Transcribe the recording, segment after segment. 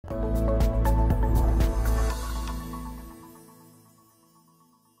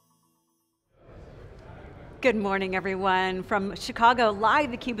Good morning, everyone. From Chicago, live,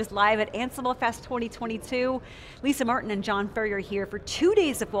 theCUBE is live at AnsibleFest 2022. Lisa Martin and John Furrier here for 2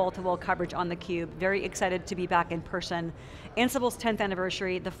 days of wall-to-wall coverage on theCUBE. Very excited to be back in person. Ansible's 10th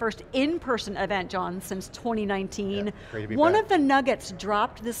anniversary, the first in-person event, John, since 2019. Yeah, great to be One back. of the nuggets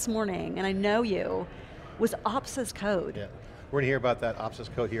dropped this morning, and I know you, was Ops as Code. Yeah. We're going to hear about that Ops as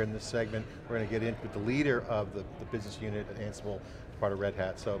Code here in this segment. We're going to get in with the leader of the business unit at Ansible, part of Red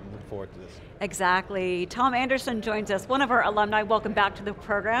Hat, so I'm looking forward to this. Exactly. Tom Anderson joins us, one of our alumni. Welcome back to the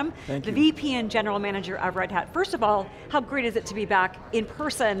program. Thank you. The VP and General Manager of Red Hat. First of all, how great is it to be back in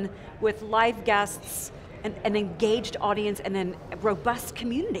person with live guests, an engaged audience, and then a robust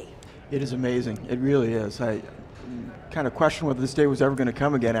community? It is amazing, it really is. I kind of questioned whether this day was ever going to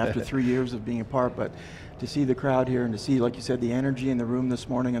come again after 3 years of being apart, but to see the crowd here and to see, like you said, the energy in the room this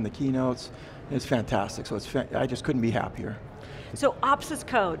morning and the keynotes, it's fantastic. So I just couldn't be happier. So Ops as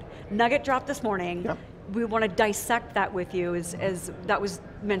Code, nugget dropped this morning. Yep. We want to dissect that with you, as that was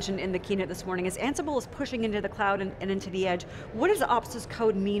mentioned in the keynote this morning. As Ansible is pushing into the cloud and into the edge, what does Ops as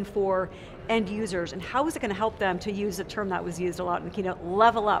Code mean for end users, and how is it going to help them, to use a term that was used a lot in the keynote,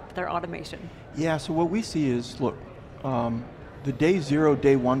 level up their automation? Yeah, so what we see is, look, the day zero,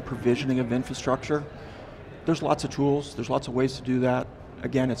 day one provisioning of infrastructure, there's lots of tools, there's lots of ways to do that.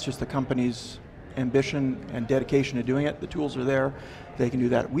 Again, it's just the company's ambition and dedication to doing it. The tools are there, they can do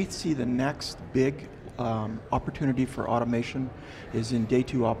that. We see the next big opportunity for automation is in day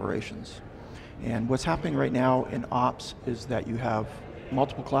two operations. And what's happening right now in ops is that you have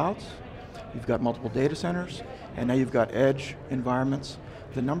multiple clouds, you've got multiple data centers, and now you've got edge environments.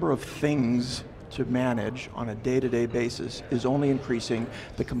 The number of things to manage on a day-to-day basis is only increasing,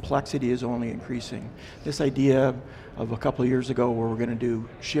 the complexity is only increasing. This idea of a couple of years ago where we're going to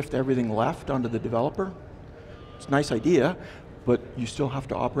shift everything left onto the developer, it's a nice idea, but you still have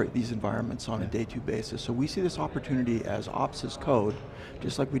to operate these environments on a day two basis. So we see this opportunity as Ops as Code,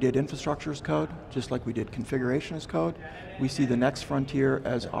 just like we did infrastructure as code, just like we did configuration as code. We see the next frontier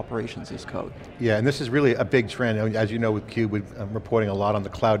as operations as code. Yeah, and this is really a big trend. As you know, with CUBE, we're reporting a lot on the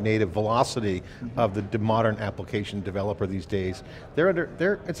cloud native velocity of the modern application developer these days.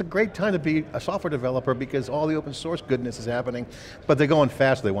 It's a great time to be a software developer because all the open source goodness is happening, but they're going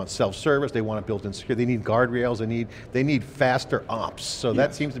fast. They want self-service, they want it built in secure, they need guardrails, they need faster ops. So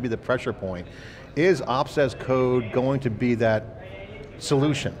that seems to be the pressure point. Is Ops as Code going to be that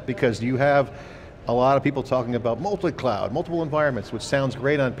solution? Because you have a lot of people talking about multi-cloud, multiple environments, which sounds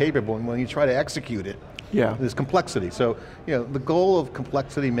great on paper, but when you try to execute it, there's complexity. So, the goal of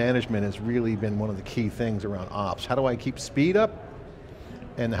complexity management has really been one of the key things around ops. How do I keep speed up?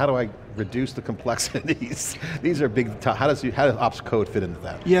 And how do I reduce the complexities? These are big, how does Ops Code fit into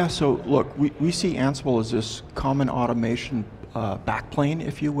that? Yeah, so look, we see Ansible as this common automation backplane,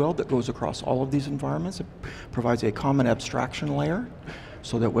 if you will, that goes across all of these environments. It provides a common abstraction layer,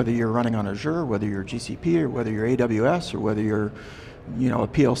 so that whether you're running on Azure, whether you're GCP, or whether you're AWS, or whether you're a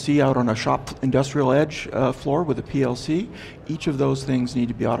PLC out on a shop industrial edge floor with a PLC, each of those things need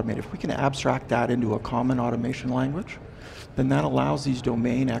to be automated. If we can abstract that into a common automation language, then that allows these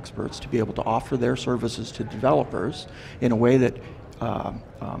domain experts to be able to offer their services to developers in a way that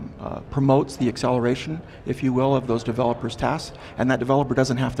promotes the acceleration, if you will, of those developers' tasks, and that developer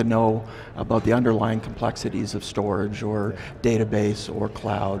doesn't have to know about the underlying complexities of storage or database or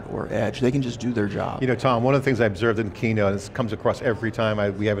cloud or edge. They can just do their job. Tom, one of the things I observed in the keynote, and this comes across every time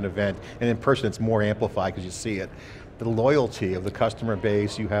we have an event, and in person it's more amplified because you see it, the loyalty of the customer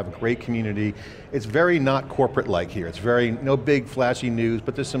base, you have a great community. It's very not corporate-like here. It's very, no big flashy news,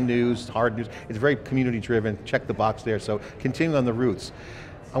 but there's some news, hard news. It's very community-driven, check the box there, so continue on the roots.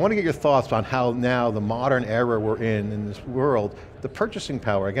 I want to get your thoughts on how now the modern era we're in this world, the purchasing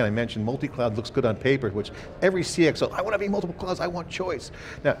power, again, I mentioned multi-cloud looks good on paper, which every CXO, I want to be multiple clouds, I want choice.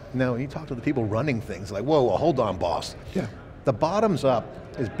 Now when you talk to the people running things, like, whoa, hold on, boss. Yeah. The bottoms up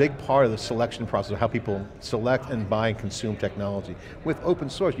is a big part of the selection process of how people select and buy and consume technology. With open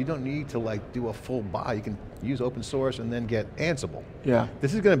source, you don't need to do a full buy. You can use open source and then get Ansible. Yeah.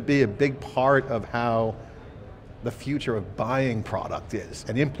 This is going to be a big part of how the future of buying product is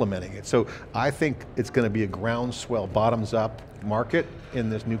and implementing it. So I think it's going to be a groundswell, bottoms up market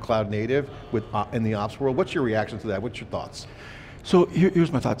in this new cloud native in the ops world. What's your reaction to that? What's your thoughts? So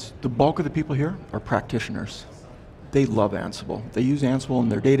here's my thoughts. The bulk of the people here are practitioners. They love Ansible. They use Ansible in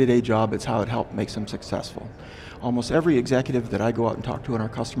their day-to-day job. It's how it makes them successful. Almost every executive that I go out and talk to in our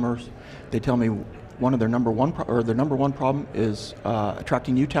customers, they tell me one of their number one problem is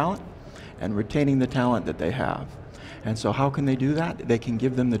attracting new talent and retaining the talent that they have. And so how can they do that? They can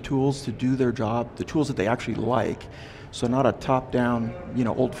give them the tools to do their job, the tools that they actually like. So not a top-down,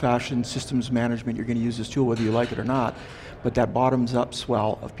 old-fashioned systems management, you're going to use this tool whether you like it or not, but that bottoms-up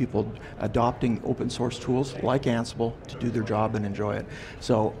swell of people adopting open source tools like Ansible to do their job and enjoy it.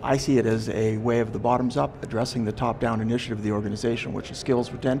 So I see it as a way of the bottoms up, addressing the top-down initiative of the organization, which is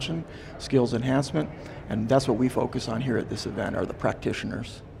skills retention, skills enhancement, and that's what we focus on here at this event, are the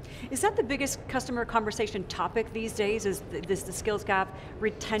practitioners. Is that the biggest customer conversation topic these days, is the skills gap,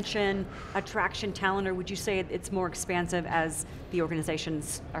 retention, attraction, talent, or would you say it's more expansive as the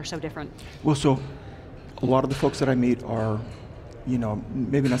organizations are so different? Well, so a lot of the folks that I meet are,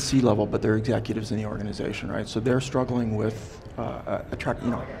 maybe not C-level, but they're executives in the organization, right? So they're struggling with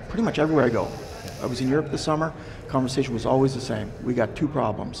pretty much everywhere I go. I was in Europe this summer, conversation was always the same. We got two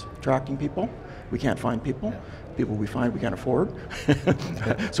problems: attracting people, we can't find people. People we find we can't afford,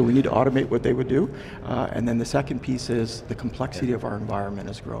 so we need to automate what they would do. And then the second piece is the complexity of our environment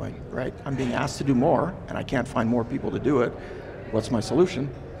is growing, right? I'm being asked to do more, and I can't find more people to do it. What's my solution?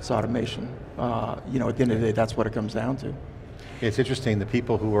 It's automation. At the end of the day, that's what it comes down to. It's interesting, the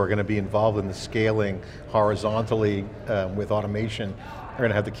people who are going to be involved in the scaling horizontally with automation are going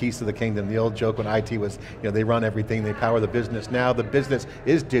to have the keys to the kingdom. The old joke when IT was, they run everything, they power the business. Now the business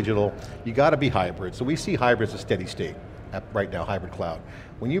is digital, you got to be hybrid. So we see hybrid as a steady state right now, hybrid cloud.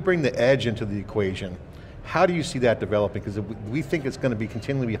 When you bring the edge into the equation, how do you see that developing? Because we think it's going to be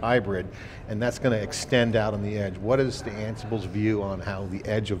continually hybrid, and that's going to extend out on the edge. What is the Ansible's view on how the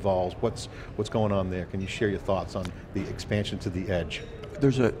edge evolves? What's going on there? Can you share your thoughts on the expansion to the edge?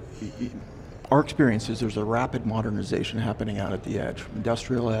 Our experience is there's a rapid modernization happening out at the edge.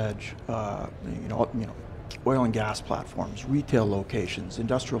 Industrial edge, oil and gas platforms, retail locations,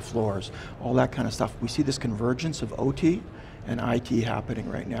 industrial floors, all that kind of stuff. We see this convergence of OT and IT happening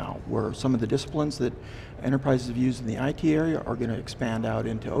right now, where some of the disciplines that enterprises have used in the IT area are going to expand out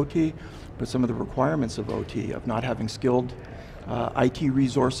into OT, but some of the requirements of OT, of not having skilled IT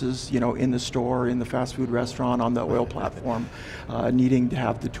resources, in the store, in the fast food restaurant, on the oil platform, needing to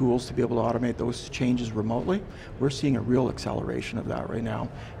have the tools to be able to automate those changes remotely. We're seeing a real acceleration of that right now.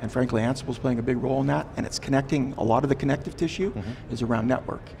 And frankly, Ansible's playing a big role in that, and it's connecting, a lot of the connective tissue is around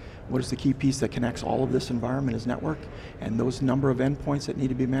network. What is the key piece that connects all of this environment is network, and those number of endpoints that need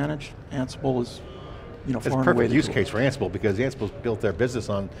to be managed, Ansible is, far and away the tool. It's a perfect use case for Ansible, because Ansible's built their business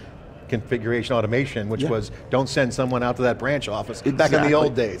on configuration automation, which was, don't send someone out to that branch office back in the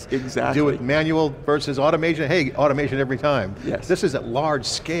old days. Exactly. Do it manual versus automation. Hey, automation every time. Yes. This is at large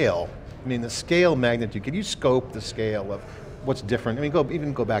scale. I mean, the scale magnitude, can you scope the scale of what's different? I mean,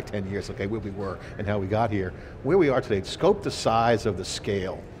 even go back 10 years, okay, where we were and how we got here. Where we are today, scope the size of the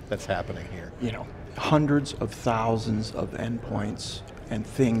scale that's happening here. Hundreds of thousands of endpoints and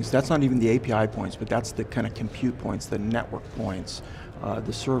things. That's not even the API points, but that's the kind of compute points, the network points,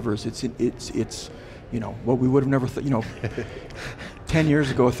 the servers. It's what we would have never thought. 10 years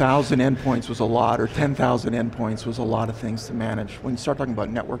ago, 1,000 endpoints was a lot, or 10,000 endpoints was a lot of things to manage. When you start talking about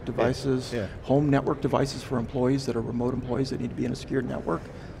network devices, home network devices for employees that are remote employees that need to be in a secured network,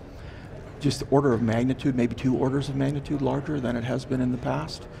 just the order of magnitude, maybe 2 orders of magnitude larger than it has been in the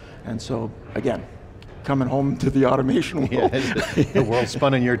past. And so, again, coming home to the automation world. The world's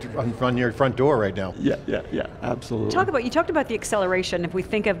spun on your front door right now. Yeah, absolutely. You talked about the acceleration. If we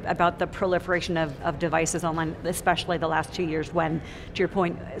think about the proliferation of devices online, especially the last 2 years when, to your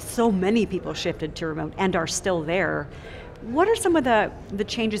point, so many people shifted to remote and are still there. What are some of the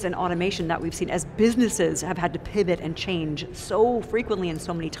changes in automation that we've seen as businesses have had to pivot and change so frequently and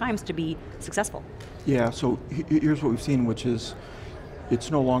so many times to be successful? Yeah, so here's what we've seen, which is it's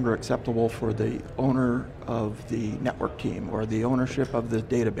no longer acceptable for the owner of the network team or the ownership of the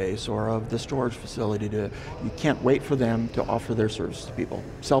database or of the storage facility you can't wait for them to offer their service to people.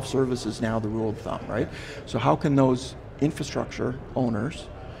 Self-service is now the rule of thumb, right? So how can those infrastructure owners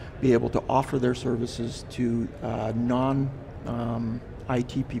be able to offer their services to non-IT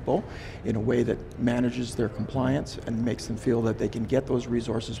people in a way that manages their compliance and makes them feel that they can get those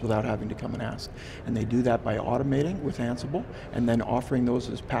resources without having to come and ask. And they do that by automating with Ansible and then offering those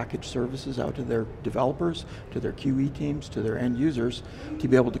as packaged services out to their developers, to their QE teams, to their end users to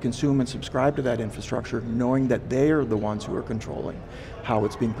be able to consume and subscribe to that infrastructure, knowing that they are the ones who are controlling how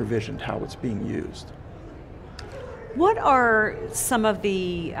it's being provisioned, how it's being used. What are some of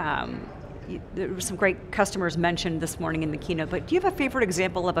the, there were some great customers mentioned this morning in the keynote, but do you have a favorite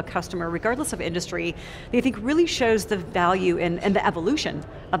example of a customer, regardless of industry, that you think really shows the value and the evolution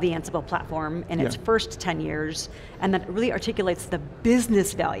of the Ansible platform in its first 10 years, and that really articulates the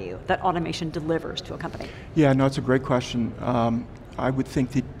business value that automation delivers to a company? Yeah, no, it's a great question. I would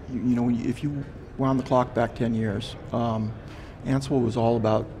think that, if you wound the clock back 10 years, Ansible was all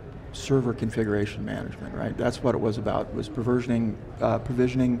about server configuration management, right? That's what it was about. It was provisioning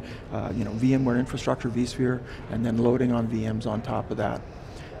VMware infrastructure, vSphere, and then loading on VMs on top of that.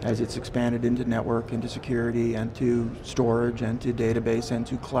 As it's expanded into network, into security, and to storage, and to database, and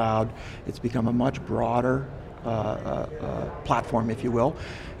to cloud, it's become a much broader platform, if you will.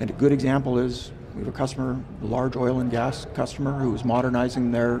 And a good example is, we have a customer, a large oil and gas customer, who is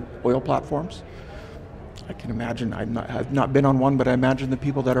modernizing their oil platforms. I can imagine, I've not been on one, but I imagine the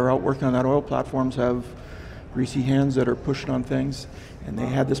people that are out working on that oil platforms have greasy hands that are pushing on things. And they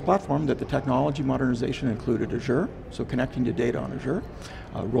had this platform that the technology modernization included Azure, so connecting to data on Azure,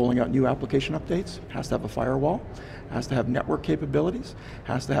 rolling out new application updates, has to have a firewall, has to have network capabilities,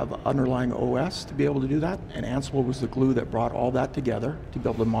 has to have underlying OS to be able to do that, and Ansible was the glue that brought all that together to be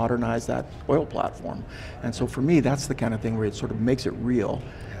able to modernize that oil platform. And so for me, that's the kind of thing where it sort of makes it real.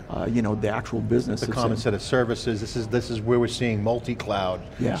 The actual business. The common set of services, this is where we're seeing multi-cloud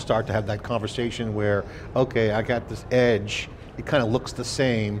start to have that conversation where, okay, I got this edge, it kind of looks the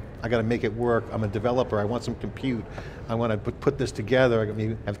same, I got to make it work, I'm a developer, I want some compute, I want to put this together, I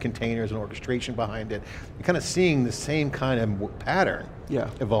maybe have containers and orchestration behind it. You're kind of seeing the same kind of pattern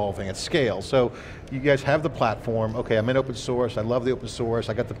evolving at scale. So you guys have the platform, okay, I'm in open source, I love the open source,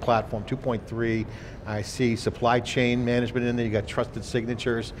 I got the platform 2.3, I see supply chain management in there, you got trusted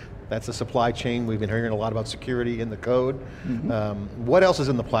signatures, that's the supply chain, we've been hearing a lot about security in the code. What else is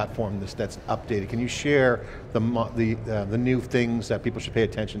in the platform that's updated? Can you share the new things that people should pay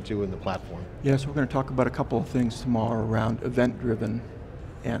attention to in the platform? Yes, we're going to talk about a couple of things tomorrow around event-driven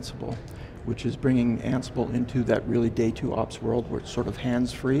Ansible, which is bringing Ansible into that really day two ops world where it's sort of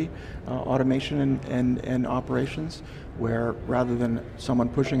hands-free automation and operations, where rather than someone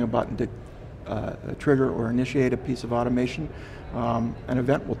pushing a button to trigger or initiate a piece of automation, an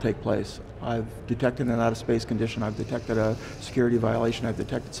event will take place. I've detected an out-of-space condition, I've detected a security violation, I've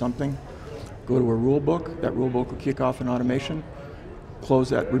detected something. Go to a rule book, that rule book will kick off an automation, close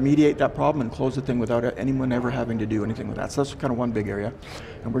that, remediate that problem and close the thing without anyone ever having to do anything with that. So that's kind of one big area.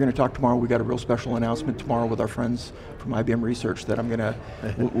 And we're going to talk tomorrow, we got a real special announcement tomorrow with our friends from IBM Research that I'm going to,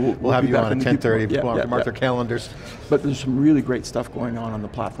 we'll have you on at 10:30, mark their calendars. But there's some really great stuff going on the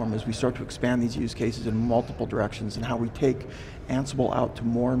platform as we start to expand these use cases in multiple directions and how we take Ansible out to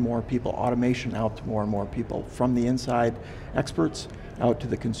more and more people, automation out to more and more people, from the inside experts out to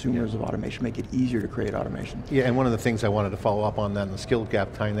the consumers of automation, make it easier to create automation. Yeah, and one of the things I wanted to follow up on that, and the skill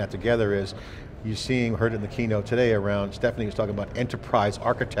gap tying that together is, heard it in the keynote today around, Stephanie was talking about enterprise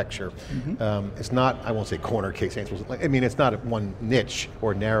architecture. It's not, I won't say corner case, I mean, it's not one niche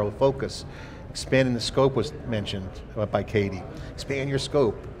or narrow focus. Expanding the scope was mentioned by Katie. Expand your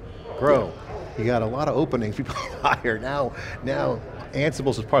scope, grow. You got a lot of openings, people hire. Now Ansible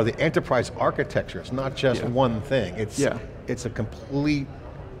is part of the enterprise architecture. It's not just one thing. It's a complete,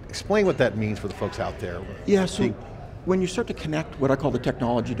 explain what that means for the folks out there. Yeah, so when you start to connect what I call the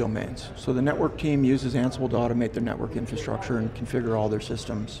technology domains, so the network team uses Ansible to automate their network infrastructure and configure all their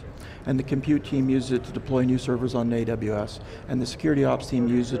systems. And the compute team uses it to deploy new servers on AWS. And the security ops team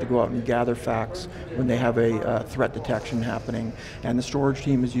uses it to go out and gather facts when they have a threat detection happening. And the storage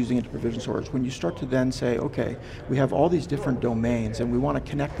team is using it to provision storage. When you start to then say, okay, we have all these different domains and we want to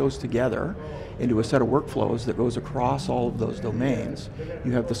connect those together into a set of workflows that goes across all of those domains,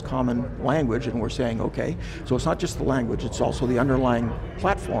 you have this common language and we're saying, okay, so it's not just the language, it's also the underlying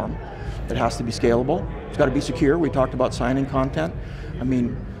platform that has to be scalable. It's got to be secure. We talked about signing content. I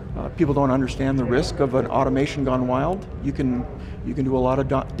mean, people don't understand the risk of an automation gone wild. You can do a lot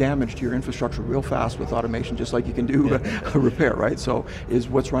of damage to your infrastructure real fast with automation, just like you can do a repair, right? So is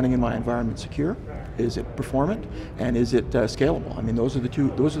what's running in my environment secure? Is it performant? And is it scalable? I mean, those are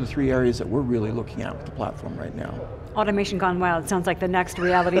the three areas that we're really looking at with the platform right now. Automation gone wild sounds like the next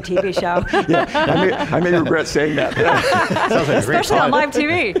reality TV show. I may regret saying that. Sounds like especially on live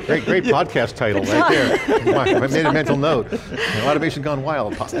TV. Great podcast title right there. I made a mental note. Automation gone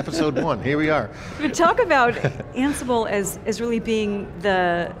wild, episode 1, here we are. But talk about Ansible as really being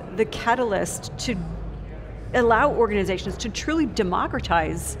the catalyst to allow organizations to truly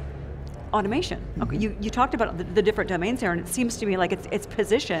democratize automation. Okay, you talked about the different domains there, and it seems to me like it's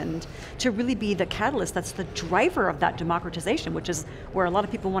positioned to really be the catalyst that's the driver of that democratization, which is where a lot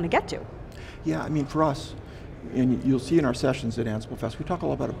of people want to get to. Yeah, I mean, for us, and you'll see in our sessions at AnsibleFest, we talk a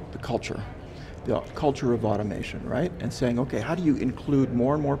lot about the culture of automation, right? And saying, okay, how do you include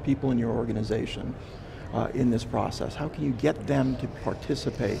more and more people in your organization in this process? How can you get them to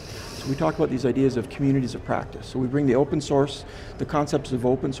participate? So we talk about these ideas of communities of practice. So we bring the open source, the concepts of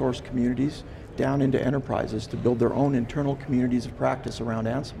open source communities down into enterprises to build their own internal communities of practice around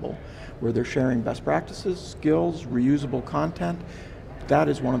Ansible, where they're sharing best practices, skills, reusable content. That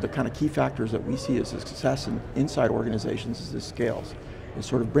is one of the kind of key factors that we see as a success inside organizations as this scales. Is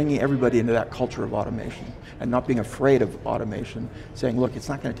sort of bringing everybody into that culture of automation and not being afraid of automation, saying, look, it's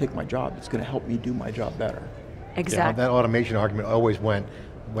not going to take my job, it's going to help me do my job better. Exactly. Yeah, that automation argument always went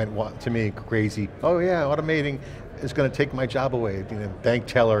to me crazy. Oh yeah, automating is going to take my job away. You know, bank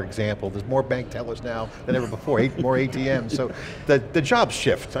teller example, there's more bank tellers now than ever before, more ATMs. So the job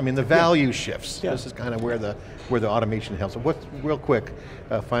shifts, I mean the value shifts. Yeah. This is kind of where the automation helps. So real quick,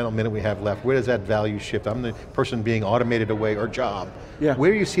 final minute we have left, where does that value shift? I'm the person being automated away or job. Yeah.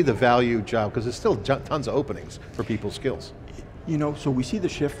 Where do you see the value job? Because there's still tons of openings for people's skills. You know, so we see the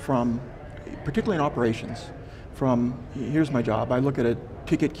shift from, particularly in operations, from here's my job, I look at a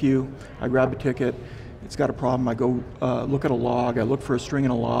ticket queue, I grab a ticket, it's got a problem, I go look at a log, I look for a string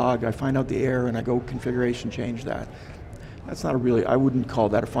in a log, I find out the error and I go configuration change that. That's not I wouldn't call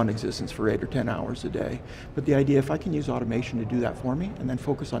that a fun existence for 8 or 10 hours a day. But the idea, if I can use automation to do that for me and then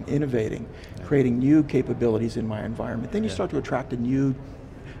focus on innovating, creating new capabilities in my environment, then you start to attract a new,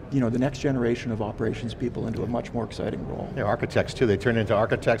 the next generation of operations people into a much more exciting role. Yeah, architects too, they turn into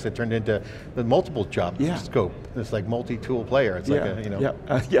architects, they turn into the multiple job scope. It's like multi-tool player, it's like a,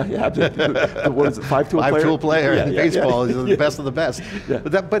 what is it, 5-tool player? 5-tool player in baseball is the best of the best. Yeah.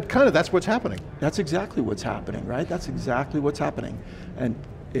 But kind of that's what's happening. That's exactly what's happening, right? That's exactly what's happening. And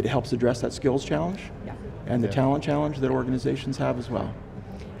it helps address that skills challenge and the talent challenge that organizations have as well.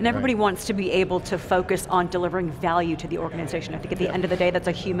 And everybody wants to be able to focus on delivering value to the organization. I think at the end of the day, that's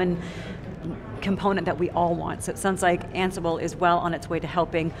a human component that we all want. So it sounds like Ansible is well on its way to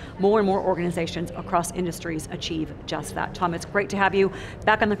helping more and more organizations across industries achieve just that. Tom, it's great to have you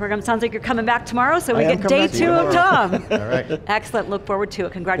back on the program. Sounds like you're coming back tomorrow, so we get day 2 of Tom. All right. Excellent, look forward to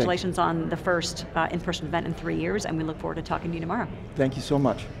it. Congratulations on the first in-person event in 3 years, and we look forward to talking to you tomorrow. Thank you so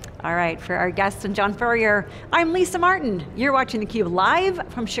much. All right, for our guests and John Furrier, I'm Lisa Martin. You're watching theCUBE live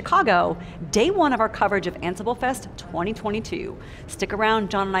from Chicago, day 1 of our coverage of AnsibleFest 2022. Stick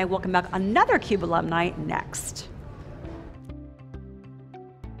around, John and I welcome back another CUBE alumni next.